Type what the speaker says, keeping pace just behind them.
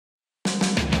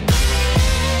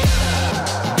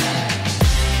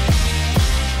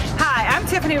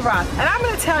Tiffany Rothe, and I'm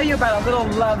going to tell you about a little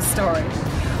love story.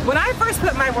 When I first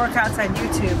put my workouts on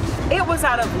YouTube, it was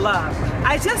out of love.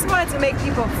 I just wanted to make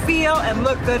people feel and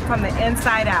look good from the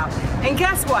inside out. And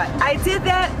guess what? I did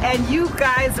that, and you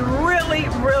guys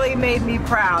really made me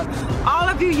proud. All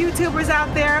of you YouTubers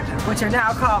out there, which are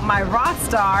now called my Rothe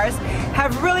stars,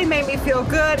 have really made me feel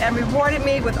good and rewarded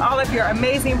me with all of your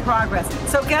amazing progress.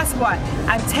 So guess what?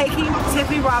 I'm taking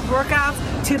Tiffany Rothe Workouts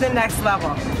to the next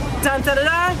level. Dun da da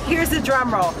da, here's the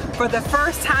drum roll. For the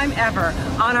first time ever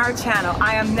on our channel,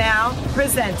 I am now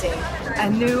presenting a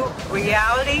new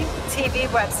reality TV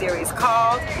web series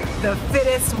called The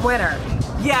Fittest Winner.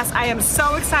 Yes, I am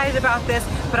so excited about this,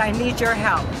 but I need your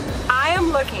help. I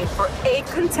am looking for 8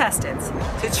 contestants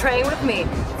to train with me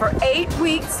for 8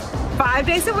 weeks, 5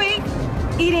 days a week,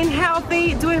 eating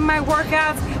healthy, doing my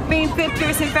workouts, being fit,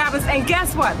 fierce, and fabulous. And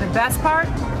guess what? The best part?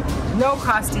 No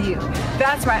cost to you.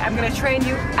 That's right, I'm going to train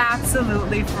you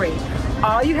absolutely free.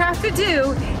 All you have to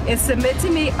do is submit to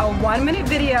me a 1-minute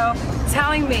video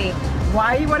telling me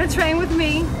why you want to train with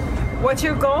me, what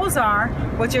your goals are,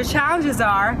 what your challenges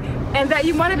are, and that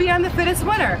you want to be on the Fittest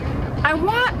Winner. I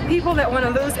want people that want to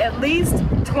lose at least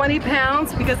 20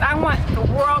 pounds because I want the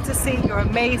world to see your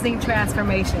amazing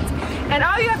transformations. And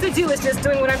all you have to do is just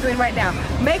doing what I'm doing right now.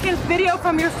 Make a video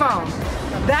from your phone.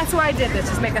 That's why I did this.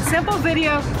 Just make a simple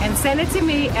video and send it to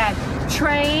me at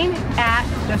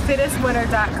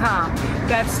train@thefittestwinner.com.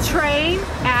 That's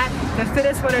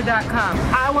train@thefittestwinner.com.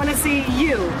 I want to see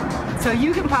you so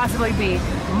you can possibly be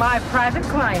my private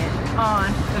client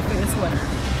on The Fittest Winner.